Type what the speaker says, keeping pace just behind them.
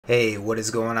Hey, what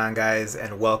is going on, guys,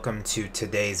 and welcome to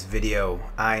today's video.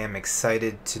 I am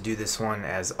excited to do this one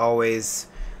as always.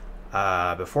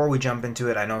 Before we jump into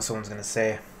it, I know someone's gonna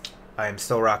say I am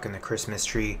still rocking the Christmas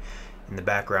tree in the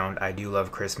background. I do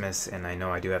love Christmas, and I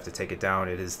know I do have to take it down.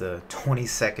 It is the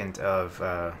 22nd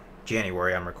of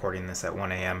January. I'm recording this at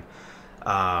 1 a.m.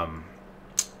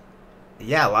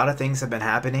 Yeah, a lot of things have been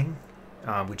happening.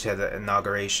 We just had the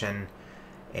inauguration,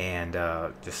 and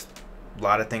just a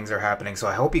lot of things are happening. So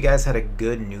I hope you guys had a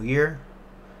good New Year,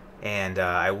 and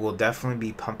I will definitely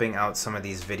be pumping out some of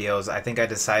these videos. I think I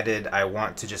decided I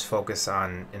want to just focus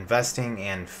on investing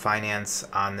and finance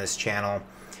on this channel.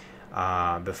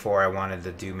 Before I wanted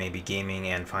to do maybe gaming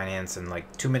and finance and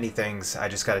like too many things. I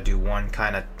just got to do one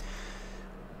kind of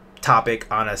topic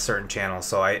on a certain channel.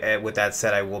 So with that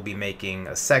said, I will be making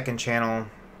a second channel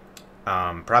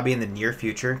probably in the near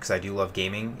future, because I do love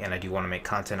gaming and I do want to make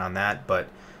content on that. But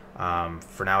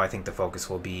for now, I think the focus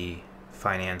will be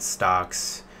finance,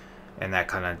 stocks, and that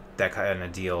kind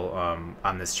of deal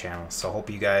on this channel. So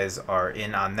hope you guys are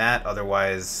in on that.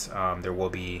 Otherwise, there will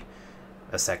be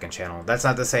a second channel. That's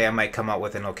not to say I might come out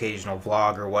with an occasional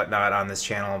vlog or whatnot on this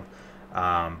channel,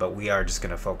 but we are just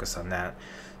going to focus on that.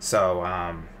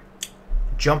 So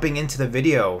jumping into the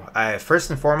video, first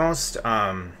and foremost,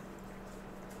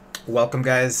 welcome,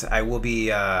 guys. I will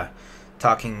be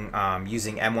talking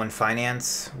using M1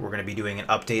 Finance. We're going to be doing an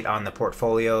update on the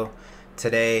portfolio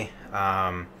today,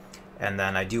 and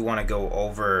then I do want to go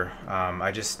over,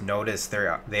 I just noticed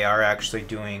they are actually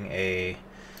doing a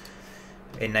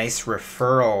nice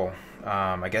referral.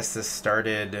 I guess this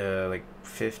started like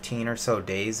 15 or so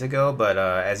days ago, but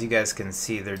as you guys can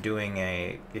see, they're doing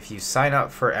if you sign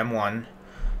up for M1,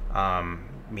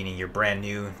 meaning you're brand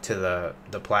new to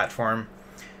the platform,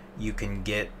 you can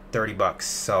get 30 bucks.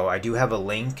 So I do have a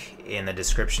link in the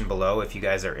description below. If you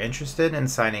guys are interested in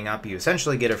signing up, you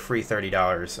essentially get a free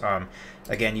 $30.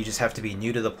 Again, you just have to be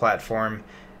new to the platform,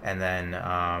 and then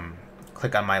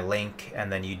click on my link,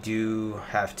 and then you do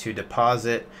have to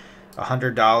deposit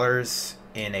 $100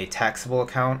 in a taxable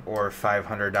account or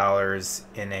 $500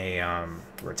 in a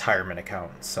retirement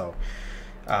account. So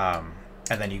and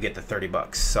then you get the 30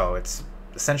 bucks. So it's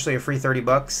essentially a free 30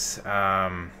 bucks.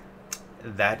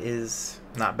 That is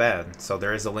not bad. So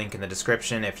there is a link in the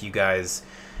description if you guys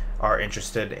are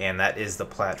interested, and that is the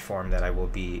platform that I will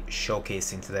be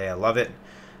showcasing today. I love it.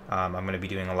 I'm going to be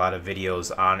doing a lot of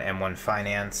videos on M1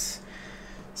 Finance.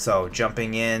 So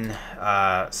jumping in,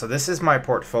 so this is my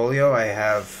portfolio. I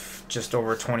have just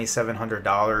over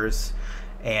 $2,700,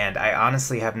 and I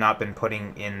honestly have not been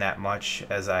putting in that much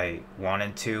as I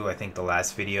wanted to. I think the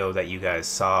last video that you guys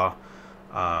saw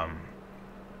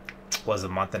was a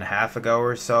month and a half ago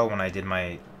or so when I did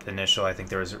my initial. I think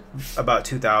there was about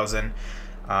 2,000.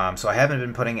 So I haven't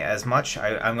been putting as much.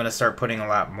 I'm going to start putting a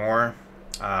lot more.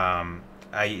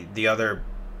 The other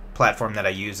platform that I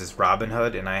use is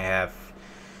Robinhood, and I have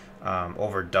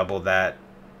over double that,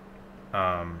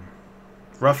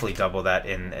 roughly double that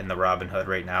in the Robinhood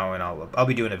right now, and I'll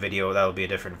be doing a video. That'll be a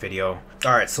different video.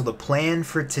 All right, so the plan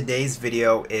for today's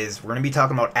video is we're going to be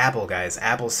talking about Apple, guys.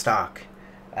 Apple stock.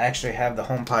 I actually have the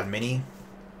HomePod Mini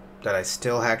that I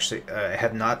still actually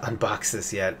have not unboxed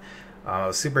this yet. I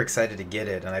was super excited to get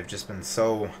it, and I've just been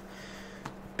so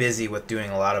busy with doing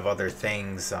a lot of other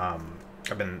things.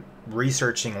 I've been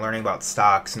researching, learning about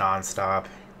stocks nonstop,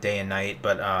 day and night,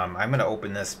 but I'm going to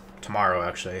open this tomorrow,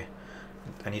 actually.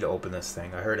 I need to open this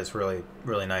thing. I heard it's really,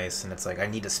 really nice, and it's like I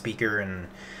need a speaker, and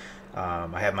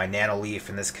I have my Nano Leaf,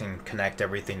 and this can connect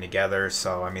everything together.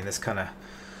 So, I mean, this kind of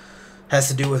has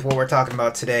to do with what we're talking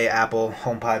about today, Apple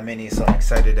HomePod Mini, so I'm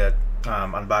excited to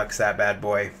unbox that bad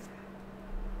boy.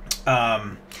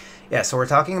 Yeah, so we're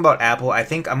talking about Apple. I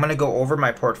think I'm going to go over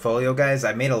my portfolio, guys.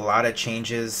 I made a lot of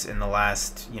changes in the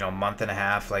last, month and a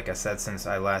half, like I said, since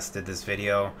I last did this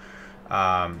video. So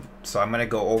I'm going to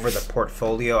go over the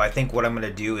portfolio. I think what I'm going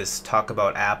to do is talk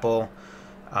about Apple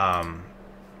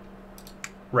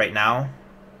right now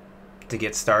to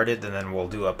get started, and then we'll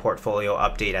do a portfolio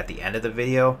update at the end of the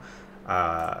video.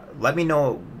 Let me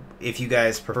know if you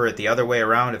guys prefer it the other way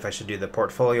around, if I should do the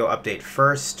portfolio update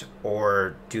first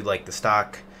or do like the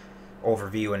stock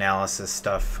overview analysis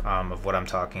stuff of what I'm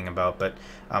talking about. But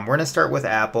we're going to start with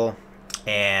Apple,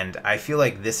 and I feel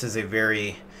like this is a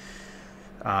very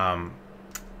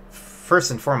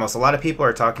first and foremost, a lot of people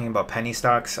are talking about penny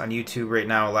stocks on YouTube right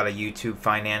now. A lot of YouTube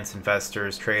finance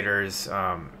investors, traders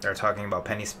are talking about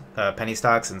penny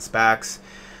stocks and SPACs.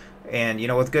 And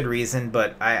with good reason,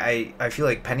 but I feel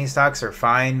like penny stocks are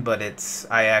fine, but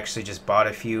I actually just bought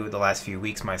a few the last few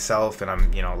weeks myself, and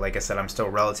I'm like I said, I'm still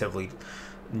relatively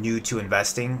new to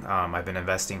investing. I've been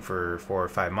investing for 4 or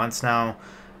 5 months now,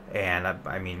 And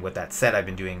I mean, with that said, I've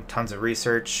been doing tons of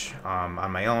research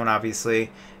on my own,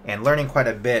 obviously, and learning quite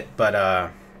a bit.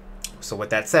 But so with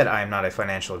that said, I am not a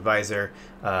financial advisor.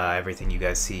 Everything you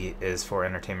guys see is for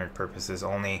entertainment purposes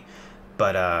only.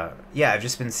 But yeah, I've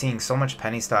just been seeing so much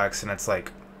penny stocks, and it's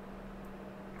like,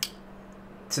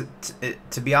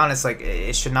 to be honest, like,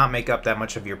 it should not make up that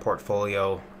much of your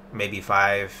portfolio. Maybe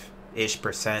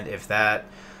 5-ish%, if that.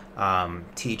 To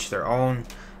each their own.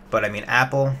 But I mean,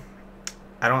 Apple,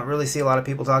 I don't really see a lot of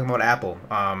people talking about Apple.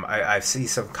 I see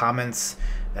some comments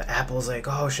that Apple's like,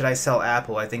 oh, should I sell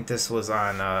Apple? I think this was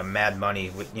on Mad Money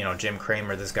with, you know, Jim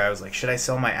Cramer. This guy was like, should I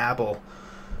sell my Apple?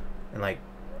 And like,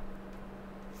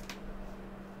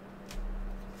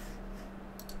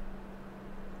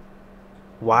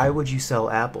 why would you sell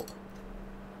Apple?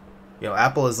 You know,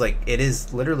 Apple is like, it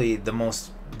is literally the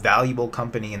most valuable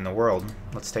company in the world.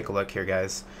 Let's take a look here,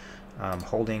 guys.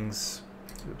 Holdings,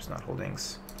 oops, not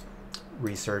holdings.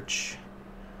 Research.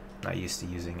 Not used to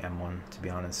using M1, to be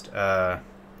honest.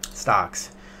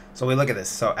 Stocks. So we look at this.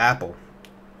 So Apple,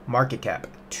 market cap,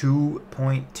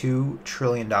 $2.2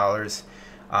 trillion.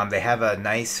 They have a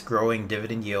nice growing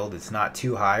dividend yield. It's not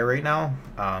too high right now,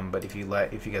 but if you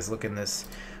guys look in this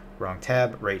wrong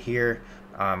tab right here,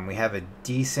 we have a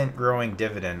decent growing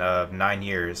dividend of 9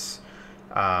 years.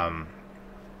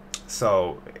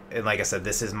 So, and like I said,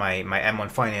 this is my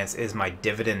M1 Finance is my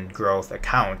dividend growth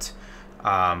account.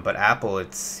 But Apple,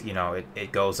 it's, you know,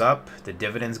 it goes up, the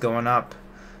dividend's going up.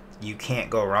 You can't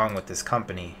go wrong with this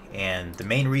company. And the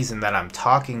main reason that I'm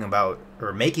talking about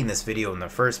or making this video in the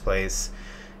first place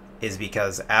is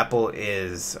because Apple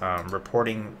is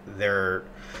reporting their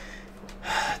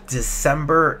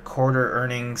December quarter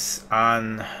earnings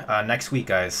on next week,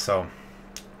 guys. So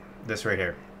this right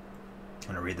here, I'm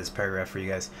gonna read this paragraph for you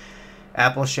guys.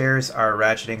 Apple shares are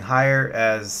ratcheting higher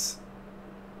as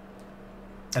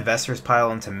investors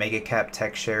pile into mega cap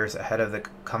tech shares ahead of the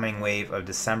coming wave of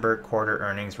December quarter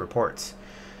earnings reports.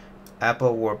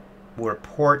 Apple will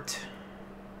report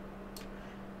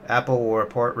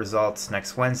results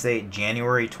next Wednesday,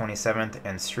 January 27th,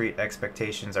 and street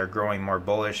expectations are growing more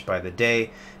bullish by the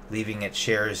day, leaving its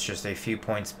shares just a few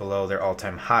points below their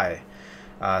all-time high.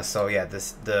 So yeah,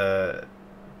 the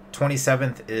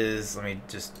 27th is, let me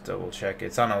just double check,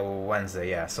 it's on a Wednesday.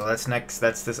 Yeah, so that's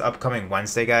this upcoming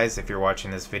Wednesday, guys, if you're watching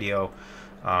this video,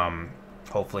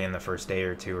 hopefully in the first day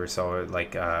or two or so,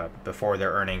 like before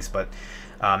their earnings. But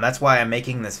that's why I'm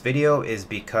making this video, is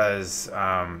because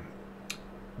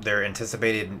their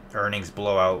anticipated earnings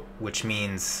blowout, which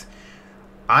means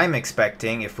I'm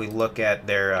expecting, if we look at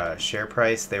their share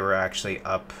price, they were actually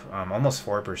up almost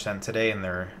 4% today, and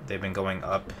they've been going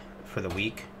up for the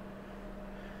week.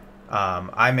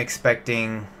 I'm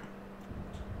expecting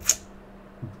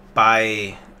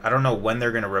by, I don't know when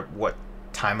they're going to, what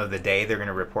time of the day they're going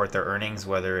to report their earnings,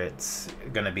 whether it's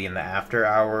going to be in the after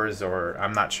hours or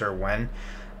I'm not sure when.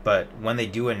 But when they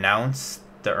do announce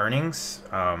the earnings,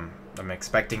 I'm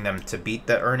expecting them to beat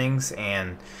the earnings,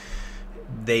 and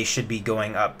they should be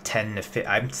going up I'm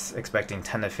expecting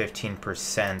 10 to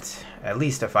 15%, at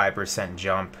least a 5%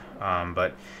 jump.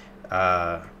 But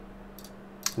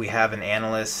we have an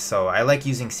analyst, so I like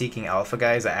using Seeking Alpha,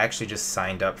 guys. I actually just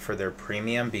signed up for their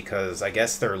premium because I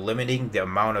guess they're limiting the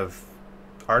amount of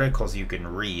articles you can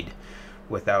read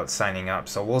without signing up.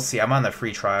 So we'll see. I'm on the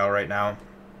free trial right now.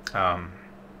 I'll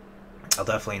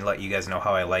definitely let you guys know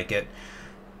how I like it.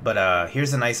 But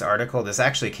here's a nice article. This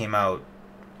actually came out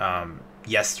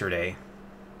yesterday.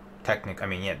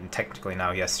 Technically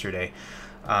now yesterday.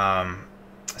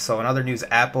 So in other news,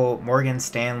 Morgan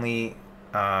Stanley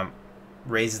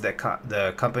raises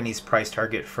the company's price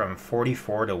target from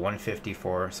 44 to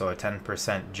 154, so a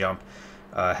 10% jump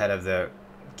ahead of the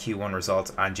Q1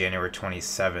 results on January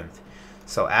 27th.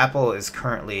 So Apple is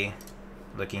currently,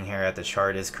 looking here at the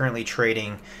chart, is currently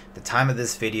trading, the time of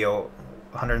this video,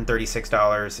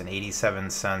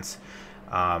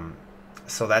 $136.87.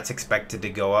 So that's expected to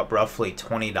go up roughly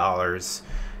 $20.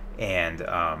 And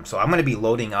so I'm going to be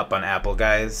loading up on Apple,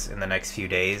 guys, in the next few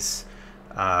days.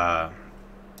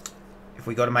 If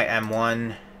we go to my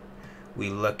M1, we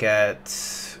look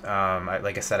at,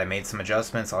 like I said, I made some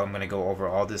adjustments. I'm going to go over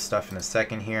all this stuff in a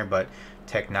second here, but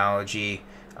technology,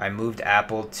 I moved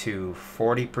Apple to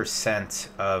 40%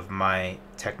 of my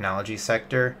technology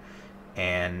sector,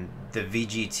 and the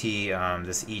VGT,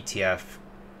 this ETF,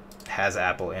 has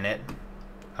Apple in it.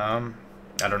 I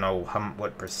don't know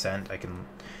what percent, I can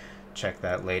check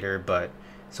that later, but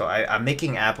so I'm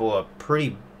making Apple a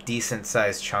pretty decent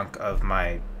sized chunk of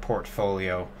my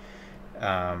portfolio.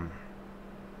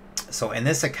 So in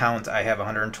this account I have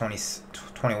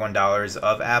 $121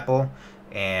 of Apple,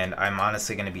 and I'm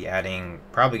honestly going to be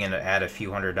probably going to add a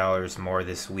few $100s more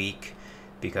this week,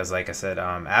 because like I said,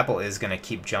 Apple is going to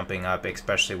keep jumping up,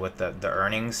 especially with the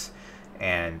earnings,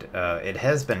 and it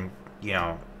has been,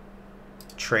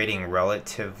 trading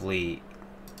relatively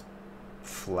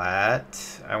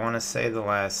flat, I want to say, the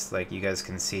last, like you guys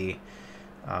can see,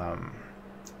 the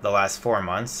last 4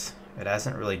 months. It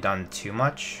hasn't really done too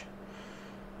much.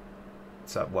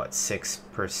 It's up, what,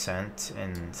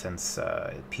 6% since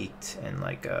it peaked in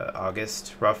like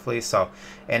August roughly. So,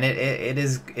 and it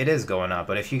is going up.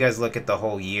 But if you guys look at the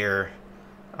whole year,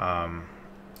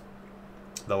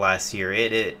 the last year,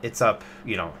 it's up,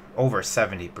 over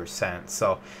 70%.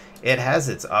 So it has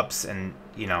its ups and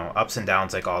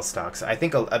downs, like all stocks. I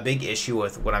think a big issue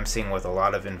with what I'm seeing with a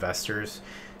lot of investors,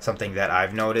 something that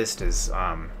I've noticed is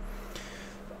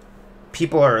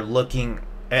people are looking,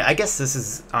 I guess this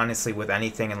is honestly with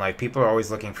anything in life, people are always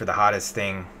looking for the hottest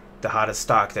thing, the hottest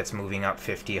stock that's moving up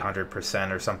 50,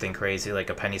 100% or something crazy,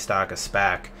 like a penny stock, a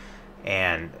SPAC,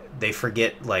 and they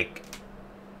forget like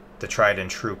the tried and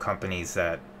true companies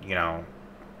that,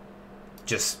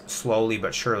 just slowly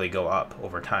but surely go up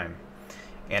over time.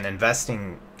 And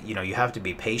investing, you have to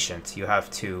be patient. You have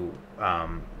to,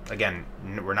 again,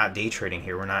 we're not day trading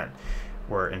here.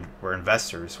 We're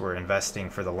investors. We're investing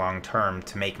for the long term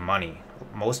to make money.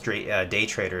 Most day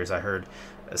traders, I heard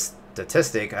a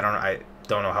statistic, I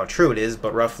don't know how true it is,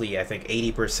 but roughly I think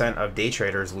 80% of day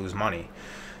traders lose money.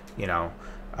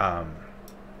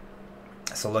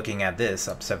 So looking at this,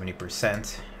 up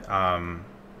 70%,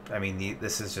 I mean,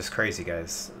 this is just crazy,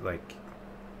 guys. Like,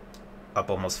 up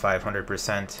almost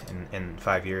 500% in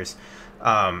 5 years.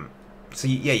 So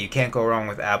yeah, you can't go wrong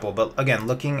with Apple. But again,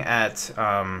 looking at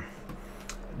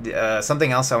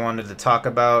something else I wanted to talk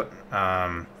about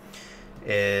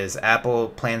is Apple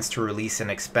plans to release an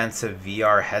expensive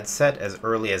VR headset as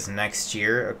early as next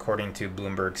year, according to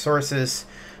Bloomberg sources.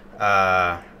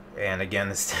 And again,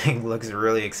 this thing looks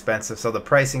really expensive. So the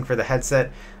pricing for the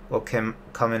headset will come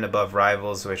in above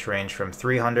rivals, which range from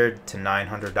 $300 to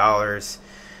 $900.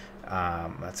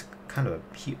 That's kind of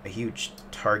a huge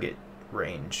target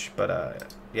range.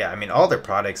 But yeah, I mean, all their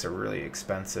products are really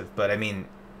expensive. But I mean,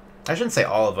 I shouldn't say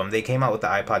all of them. They came out with the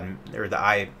iPod or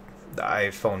the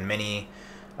iPhone Mini.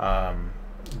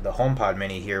 The HomePod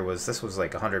Mini here was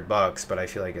like $100, but I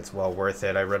feel like it's well worth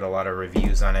it. I read a lot of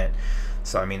reviews on it.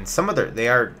 So I mean, they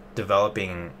are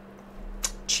developing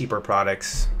cheaper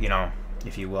products,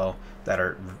 if you will, that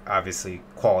are obviously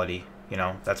quality.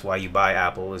 That's why you buy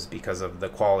Apple, is because of the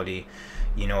quality.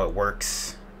 It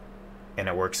works, and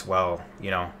it works well.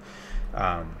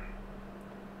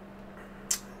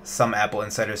 Some Apple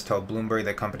insiders told Bloomberg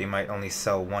the company might only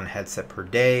sell one headset per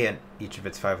day and each of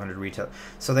its 500 retail.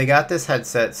 So they got this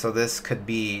headset, so this could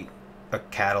be a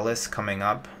catalyst coming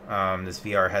up, this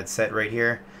VR headset right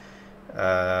here.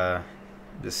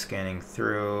 Just scanning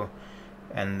through.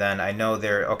 And then I know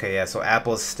so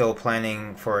Apple's still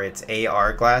planning for its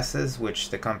AR glasses,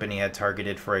 which the company had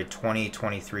targeted for a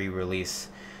 2023 release,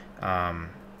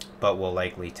 but will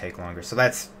likely take longer. So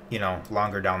that's,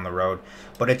 longer down the road.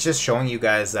 But it's just showing you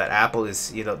guys that Apple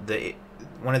is,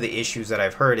 one of the issues that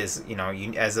I've heard is,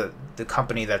 as the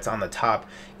company that's on the top,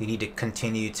 you need to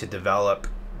continue to develop,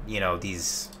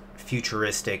 these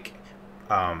futuristic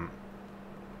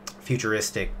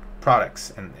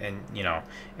products, and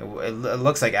it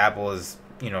looks like Apple is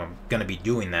going to be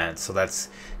doing that, so that's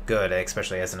good,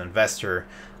 especially as an investor.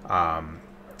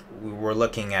 We're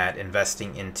looking at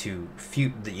investing into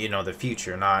the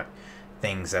future, not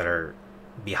things that are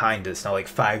behind us. Now, like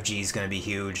 5G is going to be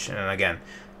huge, and again,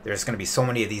 there's going to be so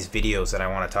many of these videos that I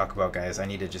want to talk about, guys. I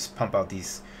need to just pump out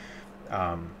these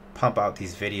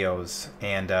videos.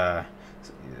 And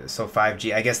so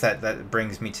 5G, I guess that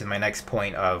brings me to my next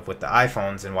point of with the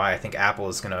iPhones, and why I think Apple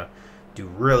is going to do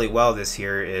really well this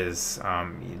year is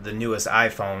the newest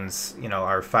iPhones,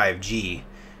 are 5G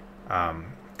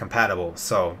compatible.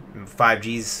 So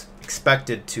 5G's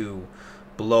expected to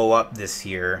blow up this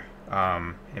year,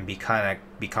 and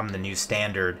become the new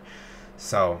standard.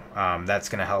 So that's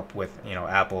going to help with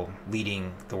Apple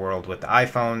leading the world with the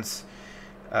iPhones.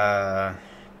 Yeah,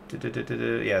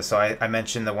 so I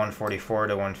mentioned the 144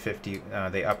 to 150.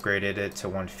 They upgraded it to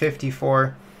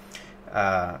 154.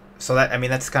 So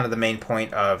that's kind of the main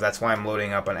point of, that's why I'm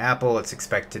loading up on Apple. It's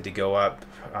expected to go up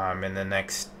in the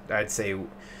next, I'd say,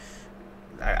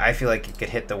 I feel like it could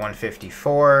hit the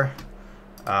 154,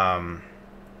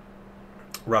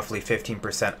 roughly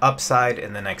 15% upside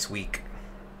in the next week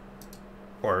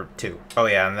or two. Oh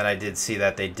yeah, and then I did see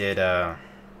that they did,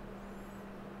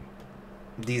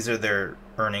 these are their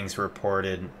earnings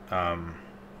reported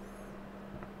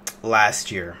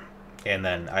last year. And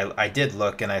then I did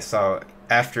look and I saw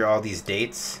after all these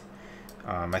dates,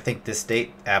 I think this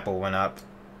date Apple went up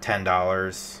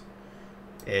 $10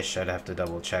 ish. I'd have to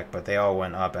double check, but they all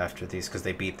went up after these because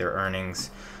they beat their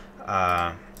earnings.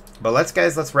 But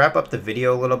let's wrap up the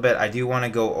video a little bit. I do want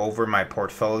to go over my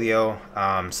portfolio.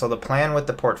 So the plan with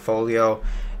the portfolio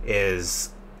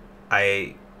is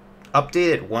I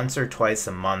update it once or twice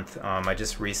a month. I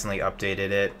just recently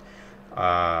updated it,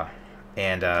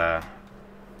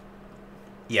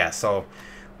 yeah, so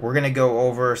we're gonna go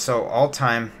over, so all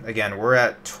time again we're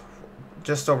at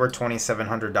just over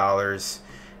 $2,700.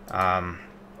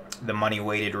 The money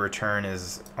weighted return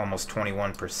is almost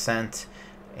 21%,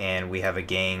 and we have a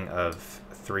gain of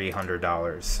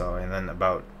 $300. So, and then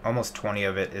about almost 20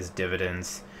 of it is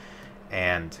dividends.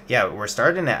 And yeah, we're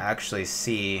starting to actually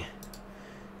see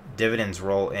dividends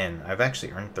roll in. I've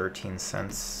actually earned 13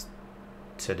 cents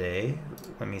today.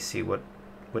 Let me see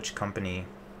which company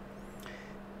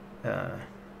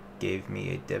gave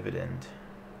me a dividend.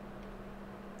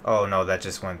 Oh no, that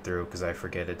just went through because I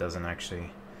forget it doesn't actually.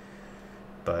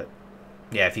 But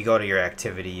yeah, if you go to your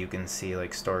activity, you can see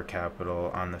like store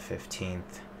capital on the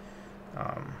 15th.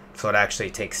 So it actually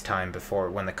takes time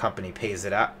before, when the company pays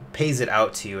it out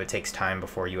to you, it takes time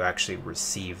before you actually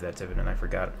receive that dividend. I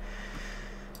forgot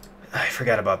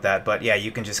about that, but yeah,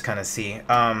 you can just kind of see.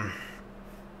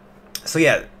 So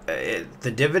yeah,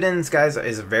 the dividends, guys,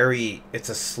 it's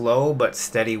a slow but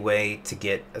steady way to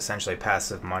get essentially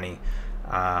passive money.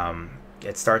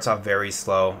 It starts off very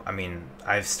slow. I mean,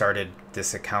 I've started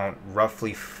this account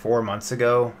roughly 4 months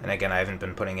ago, and again, I haven't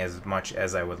been putting as much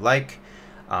as I would like.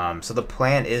 So the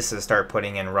plan is to start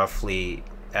putting in roughly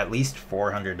at least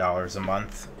 $400 a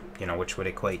month, which would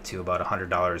equate to about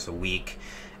 $100 a week,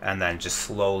 and then just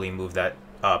slowly move that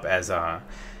up as I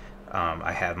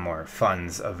have more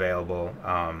funds available.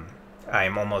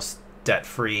 I'm almost debt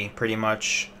free, pretty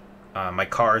much. My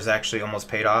car is actually almost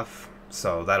paid off,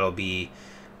 so that'll be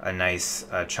a nice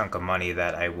chunk of money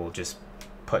that I will just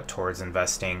put towards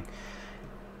investing,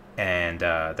 and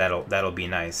that'll be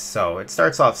nice. So it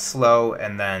starts off slow,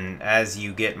 and then as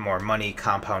you get more money,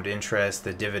 compound interest,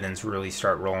 the dividends really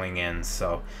start rolling in.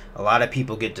 So a lot of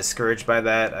people get discouraged by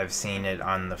that. I've seen it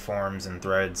on the forums and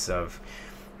threads of,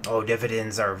 oh,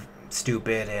 dividends are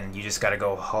stupid and you just got to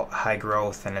go high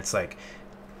growth. And it's like,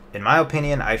 in my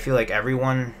opinion, I feel like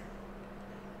everyone,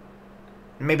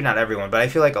 maybe not everyone, but I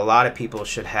feel like a lot of people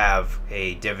should have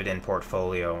a dividend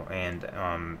portfolio. And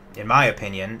in my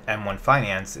opinion, M1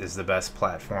 Finance is the best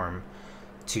platform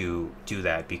to do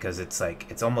that, because it's like,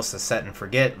 it's almost a set and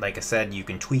forget. Like I said, you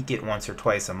can tweak it once or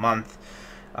twice a month,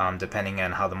 depending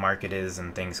on how the market is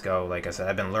and things go. Like I said,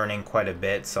 I've been learning quite a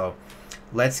bit. So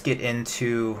let's get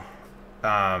into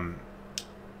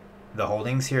the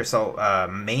holdings here. So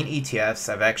main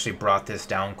ETFs, I've actually brought this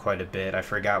down quite a bit. I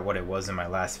forgot what it was in my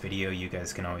last video. You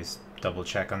guys can always double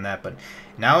check on that, but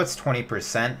now it's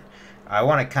 20%. I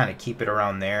want to kind of keep it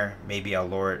around there. Maybe I'll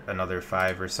lower it another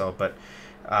 5 or so, but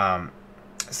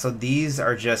so these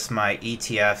are just my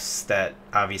ETFs that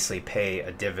obviously pay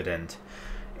a dividend.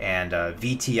 And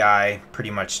VTI pretty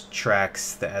much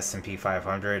tracks the S&P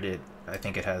 500. I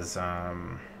think it has a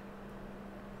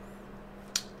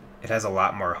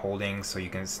lot more holdings, so you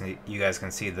guys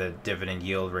can see the dividend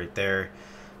yield right there.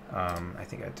 I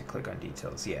think I have to click on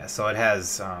details. Yeah, so it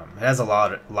has a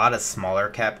lot of smaller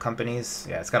cap companies.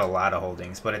 Yeah, it's got a lot of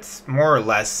holdings, but it's more or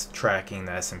less tracking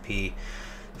the S&P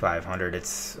 500.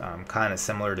 It's kind of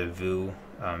similar to VOO,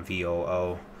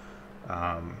 VOO.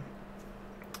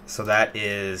 So that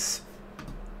is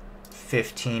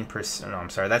 15%. No, I'm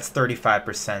sorry, that's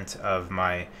 35% of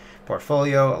my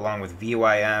portfolio, along with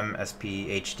VYM,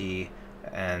 SPHD,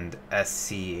 and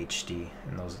SCHD,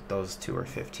 and those two are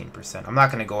 15%. I'm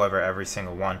not going to go over every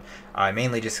single one. I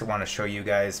mainly just want to show you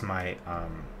guys my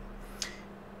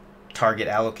target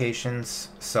allocations.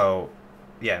 So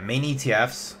yeah, main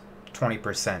ETFs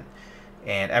 20%,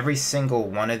 and every single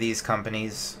one of these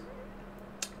companies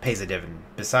pays a dividend,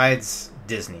 besides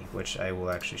Disney, which I will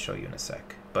actually show you in a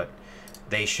sec. But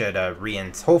they should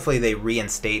hopefully they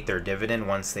reinstate their dividend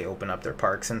once they open up their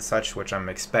parks and such, which I'm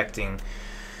expecting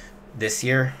this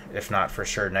year, if not for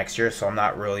sure next year. So I'm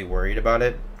not really worried about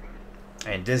it.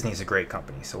 And Disney's a great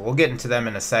company, so we'll get into them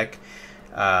in a sec.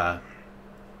 And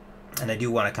I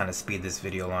do want to kind of speed this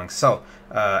video along. So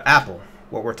Apple,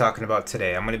 what we're talking about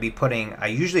today, I'm going to be putting, I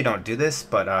usually don't do this,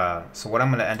 but so what I'm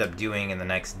going to end up doing in the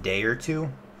next day or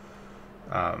two,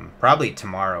 probably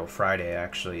tomorrow, Friday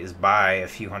actually, is buy a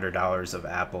few $100s of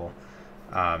Apple.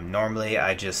 Normally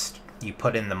you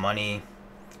put in the money.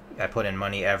 I put in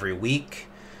money every week.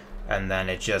 and then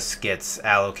it just gets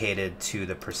allocated to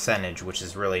the percentage, which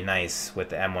is really nice with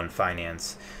the M1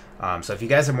 Finance. So if you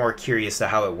guys are more curious to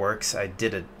how it works, I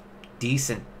did a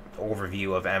decent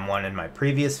overview of M1 in my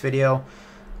previous video,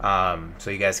 so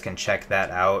you guys can check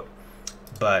that out.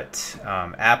 But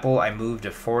Apple, I moved to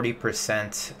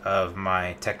 40% of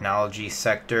my technology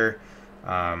sector.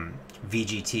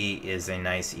 VGT is a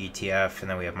nice ETF, and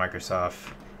then we have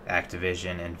Microsoft,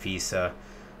 Activision, and Visa.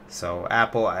 So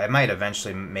Apple, I might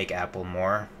eventually make Apple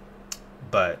more,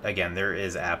 but again, there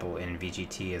is Apple in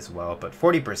VGT as well. But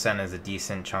 40% is a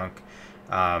decent chunk.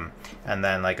 And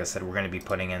then, like I said, we're going to be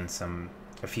putting in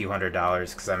a few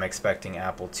 $100s because I'm expecting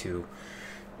Apple to,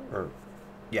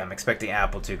 I'm expecting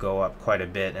Apple to go up quite a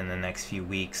bit in the next few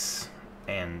weeks,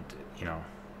 and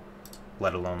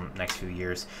let alone next few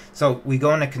years. So we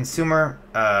go into consumer,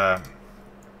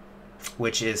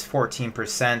 which is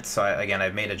 14%. So again,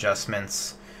 I've made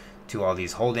adjustments to all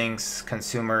these holdings.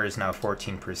 Consumer is now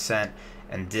 14%,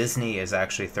 and Disney is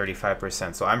actually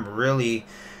 35%. So I'm really,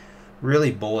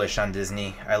 really bullish on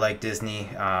Disney. I like Disney.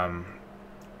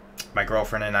 My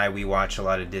girlfriend and I, we watch a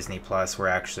lot of Disney Plus. We're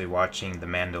actually watching The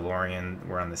Mandalorian.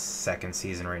 We're on the 2nd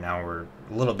season right now. We're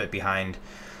a little bit behind.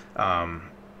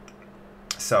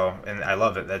 So, and I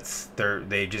love it.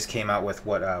 They just came out with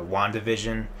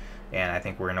WandaVision, and I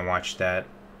think we're gonna watch that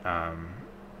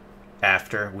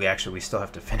after. We still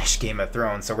have to finish Game of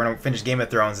Thrones, so we're gonna finish Game of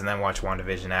Thrones and then watch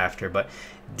WandaVision after. But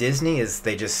Disney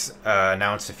they just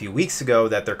announced a few weeks ago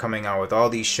that they're coming out with all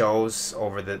these shows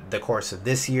over the course of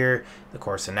this year, the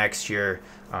course of next year,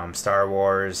 Star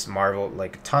Wars, Marvel,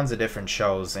 like tons of different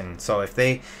shows. And so if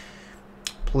they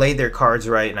play their cards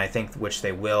right, and I think which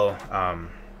they will,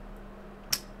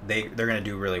 they're going to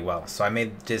do really well. So I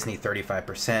made Disney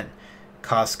 35%.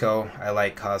 Costco, I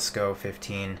like Costco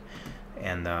 15%,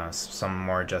 and some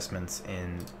more adjustments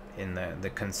in the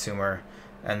consumer.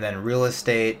 And then real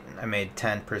estate, I made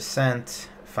 10%.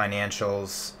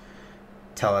 Financials,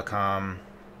 telecom,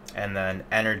 and then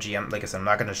energy. Like I said, I'm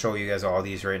not going to show you guys all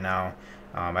these right now.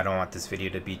 I don't want this video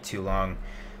to be too long.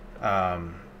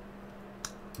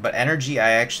 But energy,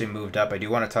 I actually moved up. I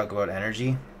do want to talk about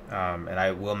energy. And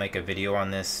I will make a video on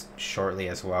this shortly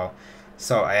as well.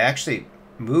 So I actually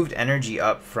moved energy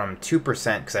up from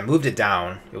 2% because I moved it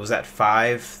down. It was at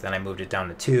 5, then I moved it down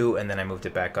to 2, and then I moved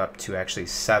it back up to actually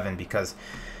 7 because,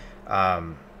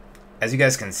 as you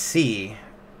guys can see,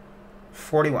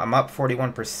 I'm up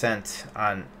 41%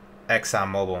 on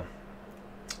ExxonMobil,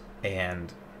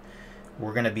 and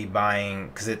we're gonna be buying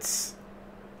because it's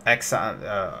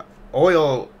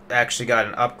oil actually got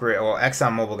an upgrade. Well,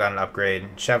 ExxonMobil got an upgrade,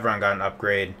 Chevron got an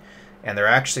upgrade, and they're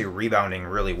actually rebounding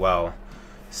really well.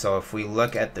 So if we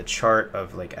look at the chart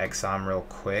of like Exxon real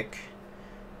quick,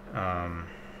 the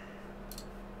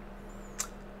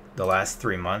last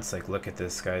 3 months, like look at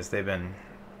this, guys. They've been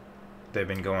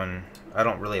going. I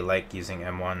don't really like using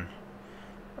M1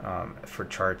 for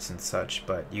charts and such,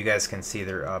 but you guys can see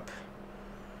they're up.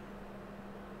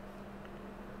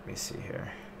 Let me see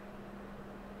here.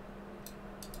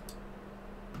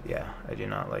 Yeah, I do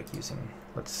not like using.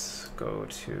 Let's go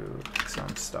to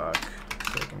Exxon stock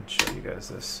so I can show you guys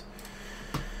this.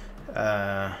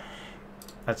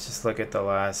 Let's just look at the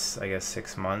last, I guess,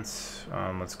 6 months.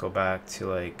 Let's go back to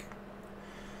like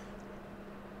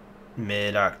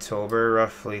mid-October,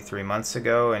 roughly 3 months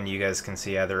ago, and you guys can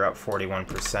see, yeah, they're up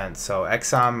 41%. So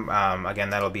Exxon, again,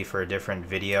 that'll be for a different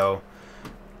video,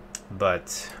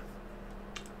 but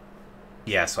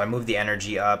yeah, so I moved the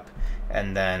energy up.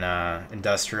 And then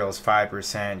industrials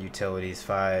 5%, utilities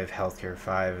 5%, healthcare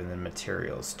 5%, and then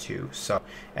materials 2%. So,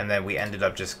 and then we ended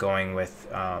up just going with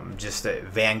just a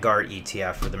Vanguard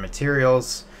ETF for the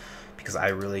materials because I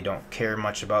really don't care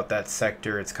much about that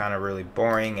sector. It's kind of really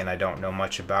boring, and I don't know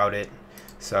much about it.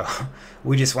 So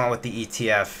we just went with the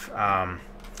ETF.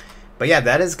 But yeah,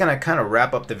 that is gonna kind of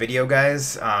wrap up the video,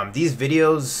 guys. These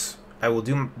videos, I will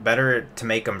do better to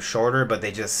make them shorter, but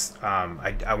they just,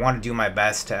 I want to do my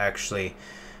best to actually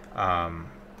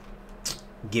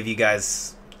give you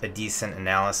guys a decent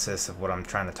analysis of what I'm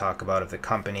trying to talk about of the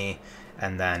company,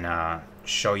 and then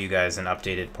show you guys an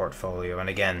updated portfolio. And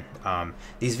again,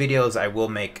 these videos, I will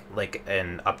make like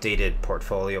an updated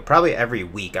portfolio probably every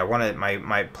week. I want to,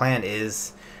 my plan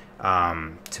is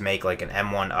to make like an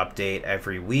M1 update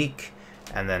every week.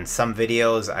 And then some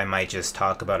videos I might just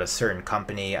talk about a certain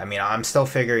company. I mean, I'm still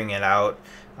figuring it out.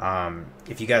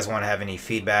 If you guys want to have any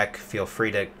feedback, feel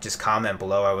free to just comment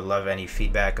below. I would love any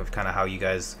feedback of kind of how you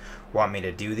guys want me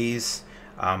to do these.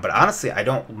 But honestly, I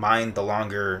don't mind the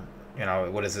longer,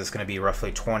 what is this going to be,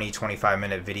 roughly 20-25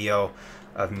 minute video.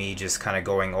 of me just kind of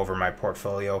going over my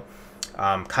portfolio.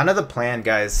 Kind of the plan,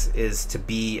 guys, is to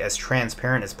be as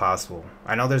transparent as possible.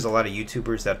 I know there's a lot of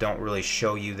YouTubers that don't really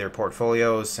show you their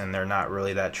portfolios and they're not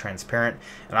really that transparent.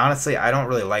 And honestly, I don't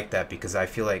really like that because I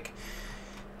feel like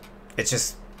it's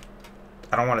just,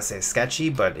 I don't want to say sketchy,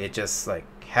 but it just like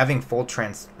having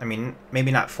I mean, maybe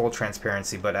not full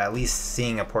transparency, but at least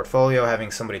seeing a portfolio,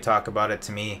 having somebody talk about it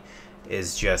to me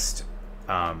is just,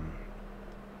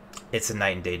 it's a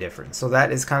night and day difference. So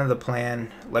that is kind of the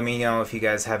plan. Let me know if you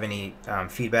guys have any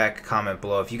feedback, comment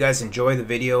below. If you guys enjoy the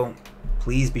video,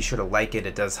 please be sure to like it.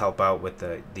 It does help out with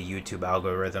the YouTube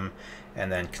algorithm.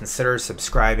 And then consider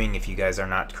subscribing if you guys are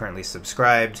not currently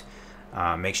subscribed.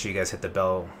 Make sure you guys hit the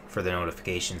bell for the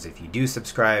notifications if you do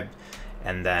subscribe.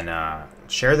 And then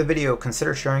share the video.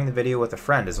 Consider sharing the video with a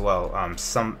friend as well.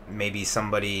 Maybe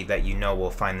somebody that you know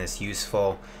will find this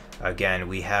useful. Again,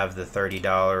 we have the $30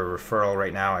 referral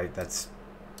right now. That's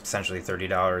essentially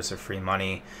 $30 of free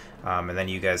money. And then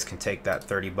you guys can take that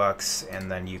 30 bucks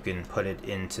and then you can put it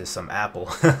into some Apple.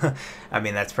 I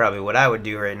mean, that's probably what I would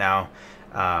do right now.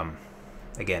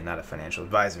 Again, not a financial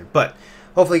advisor, but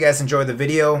hopefully you guys enjoyed the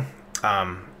video.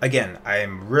 Again,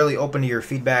 I'm really open to your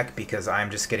feedback because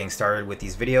I'm just getting started with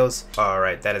these videos. All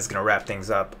right, that is going to wrap things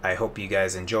up. I hope you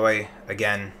guys enjoy.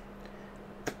 Again,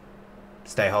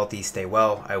 stay healthy, stay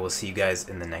well. I will see you guys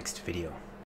in the next video.